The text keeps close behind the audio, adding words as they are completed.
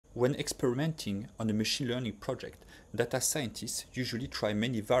When experimenting on a machine learning project, data scientists usually try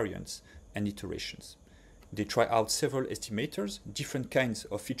many variants and iterations. They try out several estimators, different kinds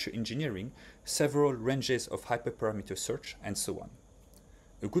of feature engineering, several ranges of hyperparameter search, and so on.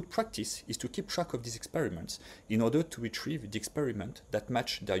 A good practice is to keep track of these experiments in order to retrieve the experiment that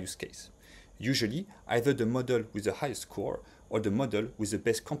match their use case. Usually, either the model with the highest score or the model with the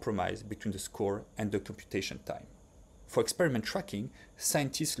best compromise between the score and the computation time. For experiment tracking,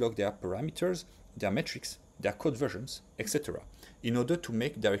 scientists log their parameters, their metrics, their code versions, etc. in order to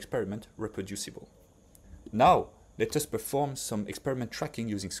make their experiment reproducible. Now, let us perform some experiment tracking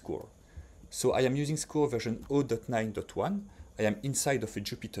using skore. So I am using skore version 0.9.1. I am inside of a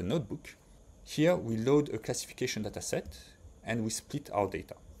Jupyter notebook. Here we load a classification dataset and we split our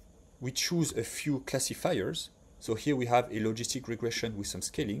data. We choose a few classifiers. So here we have a logistic regression with some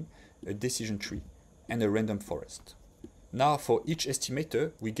scaling, a decision tree, and a random forest. Now for each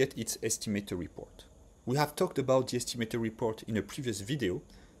estimator, we get its estimator report. We have talked about the estimator report in a previous video.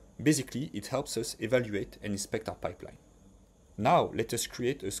 Basically, it helps us evaluate and inspect our pipeline. Now let us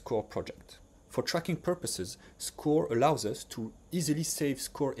create a skore project. For tracking purposes, skore allows us to easily save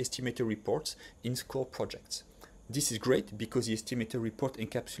skore estimator reports in skore projects. This is great because the estimator report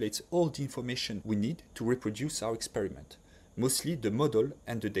encapsulates all the information we need to reproduce our experiment, mostly the model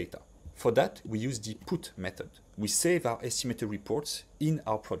and the data. For that, we use the put method. We save our estimator reports in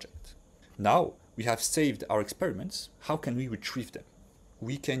our project. Now we have saved our experiments. How can we retrieve them?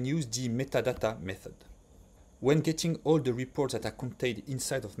 We can use the metadata method. When getting all the reports that are contained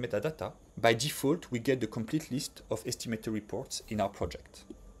inside of metadata, by default we get the complete list of estimator reports in our project.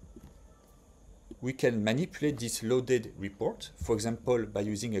 We can manipulate this loaded report, for example by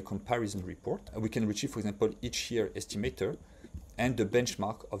using a comparison report. We can retrieve, for example, each year estimator and the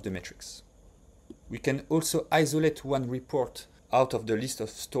benchmark of the metrics. We can also isolate one report out of the list of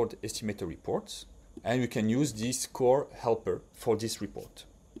stored estimator reports, and we can use the skore helper for this report.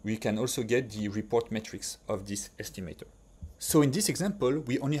 We can also get the report metrics of this estimator. So in this example,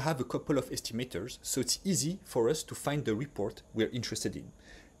 we only have a couple of estimators, so it's easy for us to find the report we're interested in.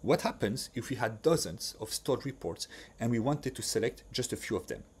 What happens if we had dozens of stored reports and we wanted to select just a few of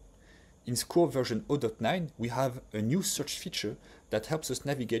them? In skore version 0.9, we have a new search feature that helps us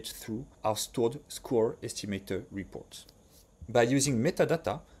navigate through our stored skore estimator reports. By using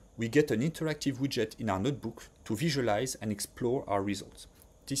metadata, we get an interactive widget in our notebook to visualize and explore our results.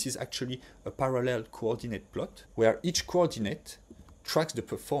 This is actually a parallel coordinate plot where each coordinate tracks the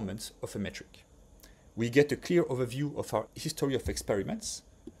performance of a metric. We get a clear overview of our history of experiments.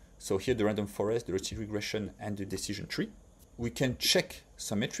 So here the random forest, the logistic regression, and the decision tree. We can check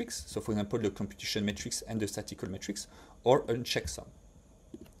some metrics, so for example the computation metrics and the statistical metrics, or uncheck some.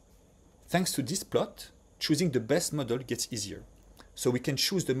 Thanks to this plot, choosing the best model gets easier. So we can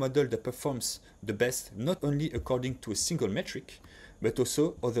choose the model that performs the best not only according to a single metric, but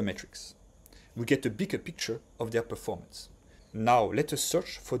also other metrics. We get a bigger picture of their performance. Now let us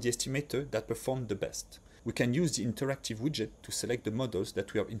search for the estimator that performed the best. We can use the interactive widget to select the models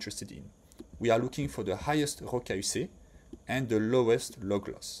that we are interested in. We are looking for the highest ρKUC and the lowest log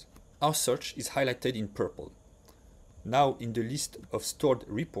loss. Our search is highlighted in purple. Now in the list of stored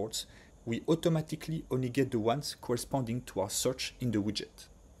reports, we automatically only get the ones corresponding to our search in the widget.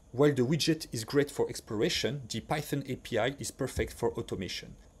 While the widget is great for exploration, the Python API is perfect for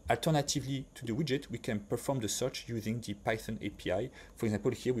automation. Alternatively to the widget, we can perform the search using the Python API. For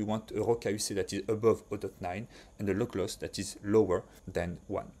example, here we want a ρKUC that is above 0.9 and a log loss that is lower than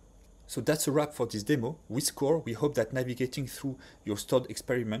 1. So that's a wrap for this demo. With skore, we hope that navigating through your stored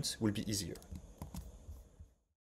experiments will be easier.